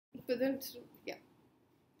for them to, yeah.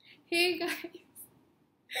 Hey guys,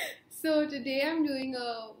 so today I'm doing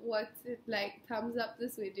a what's it like thumbs up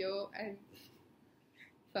this video and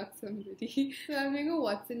fuck somebody. So I'm doing a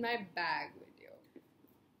what's in my bag video.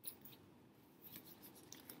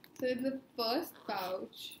 So in the first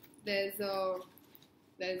pouch there's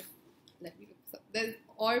let me look this up. There's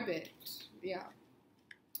Orbit. Yeah.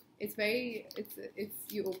 It's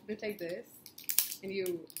you open it like this and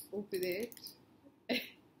you open it and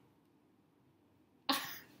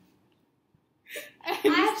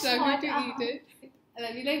you struggle to eat it and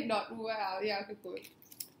then you like not move out. Yeah, okay, cool.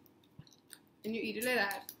 And you eat it like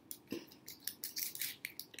that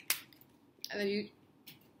and then you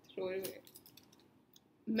throw it away.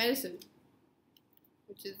 Medicine,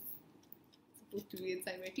 which is supposed to be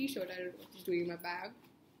inside my t-shirt. I don't know what it's doing in my bag.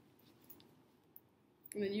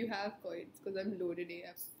 And then you have coins because I'm loaded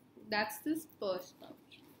AF. That's this first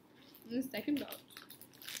pouch. In the second pouch,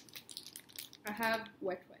 I have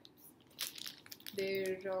wet wipes.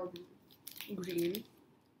 They're green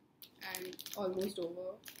and almost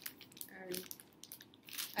over. And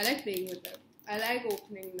I like playing with them. I like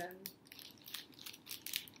opening them.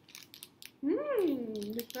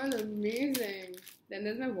 They smell amazing. Then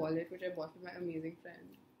there's my wallet, which I bought for my amazing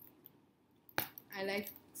friend. I like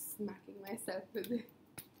smacking myself with it.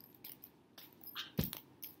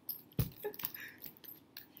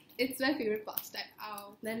 It's my favorite pastime.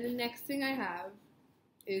 Ow. Then the next thing I have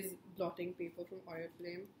is blotting paper from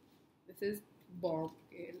Oriflame. This is bomb.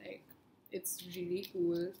 Okay? Like, it's really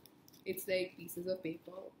cool. It's like pieces of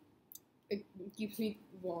paper. It keeps me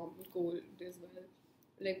warm, cold as well.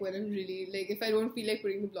 Like when I'm really, like if I don't feel like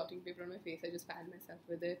putting the blotting paper on my face, I just fan myself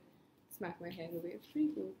with it, smack my hair away. It's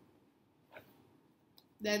pretty cool.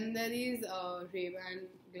 Then there is Ray-Ban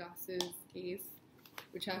glasses case,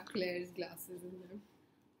 which have Claire's glasses in them.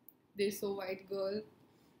 They're so white, girl.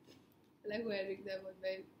 I like wearing them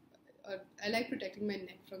I like protecting my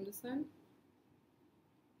neck from the sun.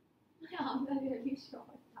 My arms are really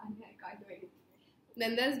short, Tanya. I can't do anything.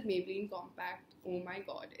 Then there's Maybelline Compact. Oh my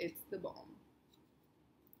god, it's the bomb.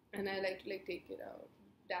 And I like to like take it out,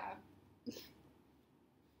 dab. It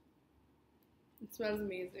smells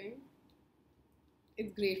amazing.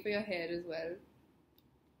 It's great for your hair as well.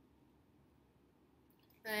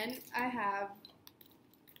 And I have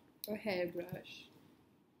a hairbrush.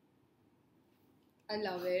 I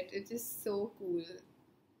love it. It's just so cool.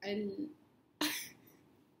 I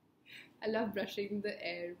love brushing the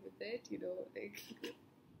air with it, you know, like.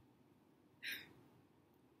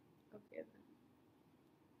 Okay then.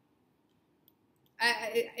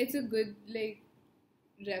 It's a good like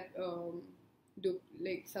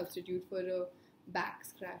substitute for a back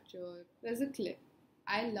scratcher. There's a clip.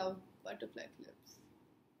 I love butterfly clips.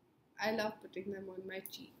 I love putting them on my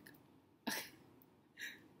cheek.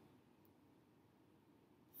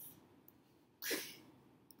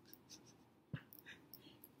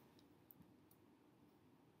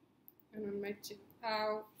 And on my chin.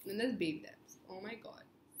 Ow. And there's baby lips. Oh my god.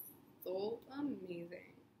 So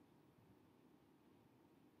amazing.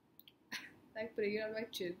 Like putting it on my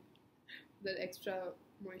chin. That extra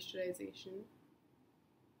moisturization.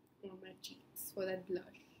 On my cheeks for that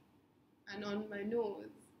blush. And on my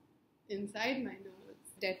nose. Inside my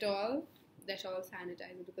nose. Dettol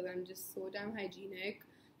sanitizer because I'm just so damn hygienic.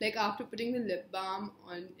 Like after putting the lip balm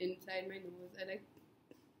on inside my nose, I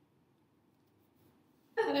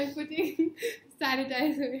like putting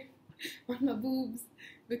sanitizer on my boobs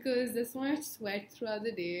because there's so much sweat throughout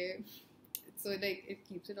the day. So like it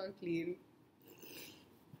keeps it all clean.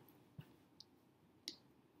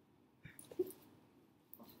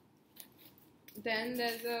 Then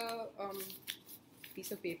there's a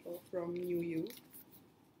piece of paper from New You.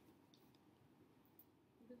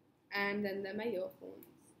 And then there are my earphones,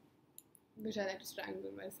 which I like to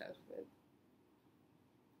strangle myself with.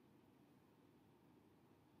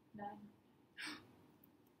 Done.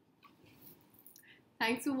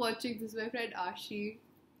 Thanks for watching. This is my friend Ashi.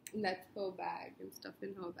 And that's her bag and stuff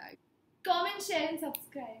in her bag. Comment, share, and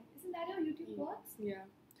subscribe. Isn't that how YouTube works? Yeah.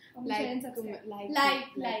 Comment, share, and subscribe. Like.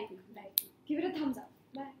 Like. Give it a thumbs up.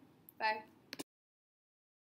 Bye. Bye.